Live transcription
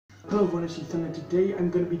Hello everyone, it's Ethan, and today I'm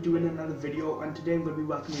going to be doing another video, and today I'm going to be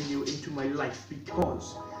welcoming you into my life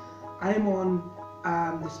because I am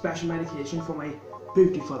on this special medication for my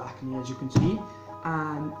beautiful acne, as you can see,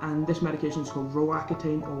 and this medication is called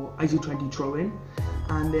Roaccutane or isotretinoin,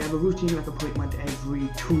 and they have a routine appointment every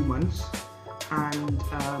 2 months, and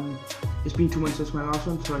it's been 2 months since my last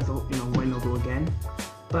one, so I thought, you know, why not go again.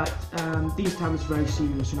 But these tablets are very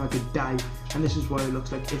serious, I could die, and this is what it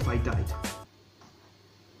looks like if I died.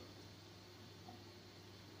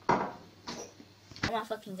 I'm not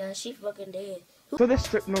fucking dead, she fucking dead. So this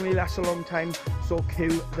strip normally lasts a long time, so cue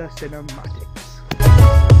the cinematics.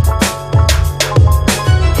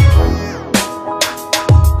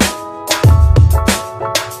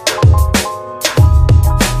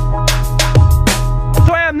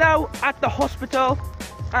 So I am now at the hospital,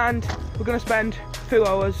 and we're going to spend 2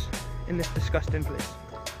 hours in this disgusting place.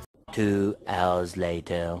 2 hours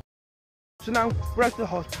later. So now we're at the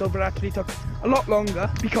hospital, but it actually took a lot longer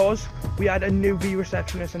because we had a newbie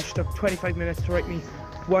receptionist and she took 25 minutes to write me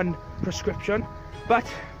one prescription. But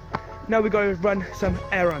now we got to run some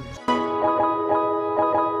errands.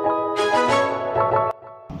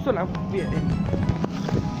 So now we are in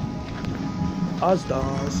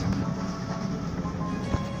Asda's,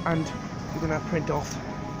 and we're gonna print off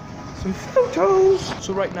some photos.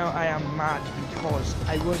 So right now I am mad because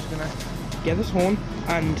I was gonna get this home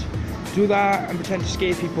and do that and pretend to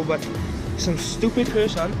scare people, but some stupid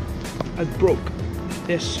person has broke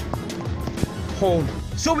this horn.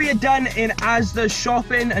 So we are done in Asda's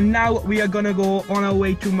shopping, and now we are gonna go on our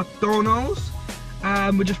way to McDonald's.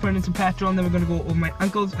 We're just putting in some petrol, and then we're gonna go over my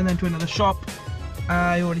uncle's and then to another shop.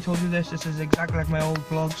 I already told you this is exactly like my old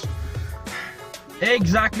vlogs.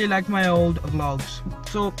 Exactly like my old vlogs.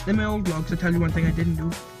 So in my old vlogs I tell you one thing I didn't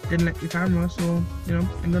do. Didn't lick the camera, so you know,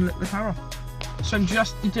 I'm gonna lick the camera. So I'm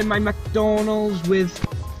just eating my McDonald's with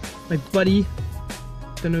my buddy,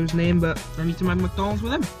 don't know his name, but I'm eating my McDonald's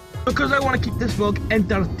with him. Because I want to keep this vlog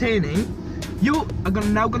entertaining, you are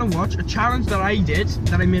now gonna watch a challenge that I did,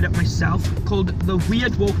 that I made up myself, called the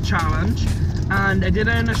Wierd Walk Challenge. And I did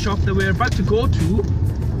it in a shop that we're about to go to,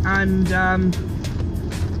 and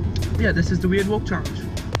yeah, this is the Wierd Walk Challenge.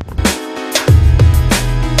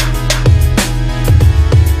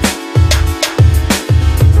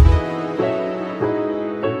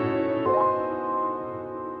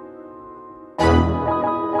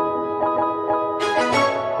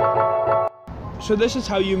 So this is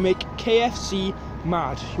how you make KFC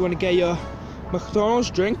mad. You want to get your McDonald's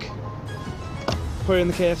drink, put it in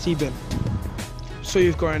the KFC bin. So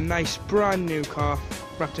you've got a nice brand new car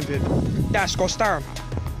wrapped in paper. Disgusting!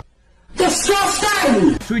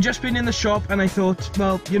 Disgusting! So we just been in the shop, and I thought,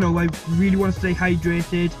 well, you know, I really want to stay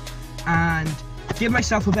hydrated and give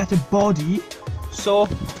myself a better body. So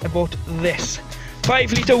I bought this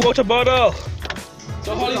 5-litre water bottle.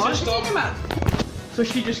 So Holly's just stopped. So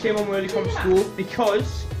she just came home early from school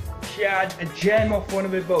because she had a gem off one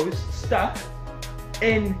of her bows stuck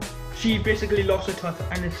in, she basically lost her tooth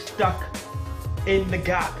and it's stuck in the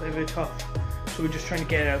gap of her tooth. So we're just trying to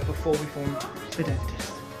get it out before we phone the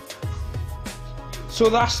dentist. So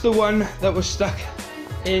that's the one that was stuck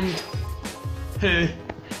in her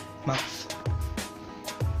mouth.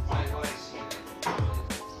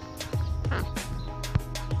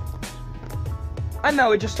 And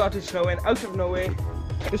now it just started snowing out of nowhere.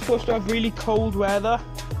 It's supposed to have really cold weather,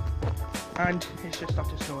 and it's just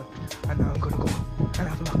started snowing. And now I'm gonna go and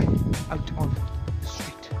have a look out on the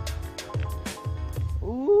street.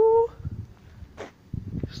 Ooh,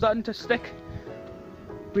 starting to stick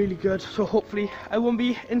really good. So hopefully I won't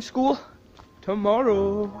be in school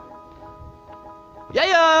tomorrow.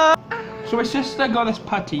 Yeah. So my sister got this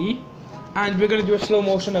putty, and we're gonna do a slow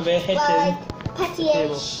motion of it hitting.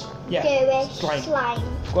 Putty-ish. Yeah, slime.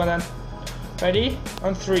 Go on then. Ready?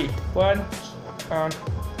 On 3. 1, and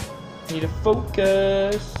need a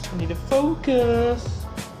focus. Need a focus.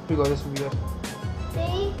 We got this. We got.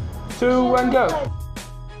 3, 2, 1, go.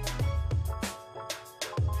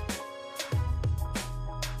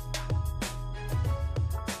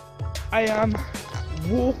 I am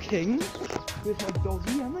walking with my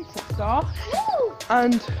doggy and my sister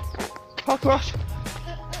and cockroach,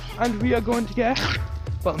 and we are going to get,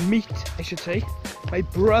 well, meet, I should say, my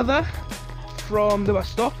brother from the bus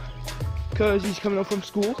stop, because he's coming home from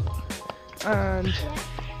school, and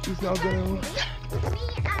he's now going to...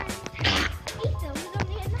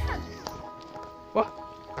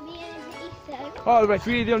 What? Me and Ethan. Oh right,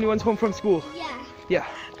 we're the only ones home from school. Yeah. Yeah.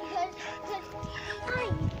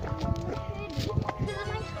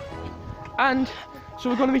 And so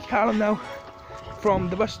we're going to meet Callum now from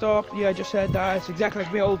the bus stop. Yeah, I just said that. It's exactly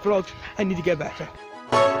like my old vlogs. I need to get better.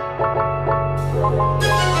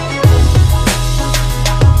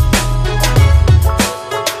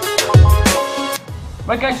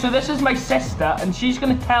 Right guys, so this is my sister and she's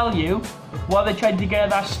gonna tell you what they tried to get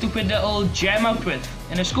that stupid little gem out with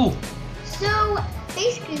in a school. So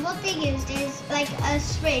basically what they used is like a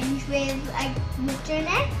syringe with like water in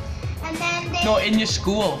it, and then they... No, in your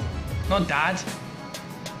school, not dad.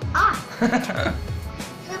 Ah!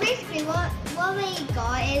 So basically what they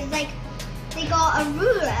got is like, they got a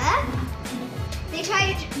ruler, they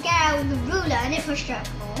tried to get out the ruler and it pushed up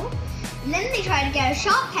more, and then they tried to get a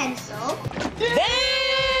sharp pencil.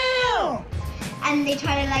 Damn! And they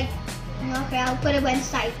tried to like knock it out, but it went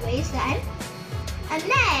sideways then. And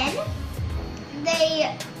then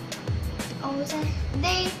they, what was that?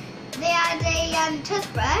 They had a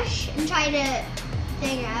toothbrush and tried to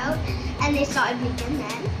thing it out, and they started bleeding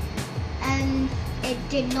then, and it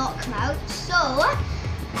did not come out. So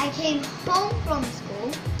I came home from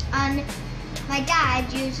school, and my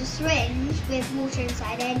dad used a syringe with water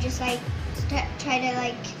inside it and just like try to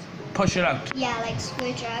like push it out. Yeah, like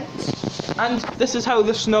squirt it out. And this is how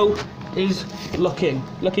the snow is looking.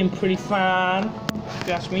 Looking pretty fun, if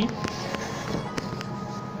you ask me.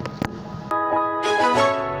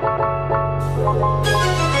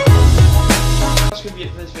 That's going to be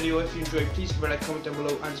it for this video. If you enjoyed, please give a like, comment down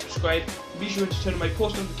below and subscribe. Be sure to turn on my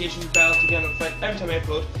post notification bell to get notified every time I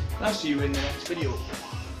upload. And I'll see you in the next video.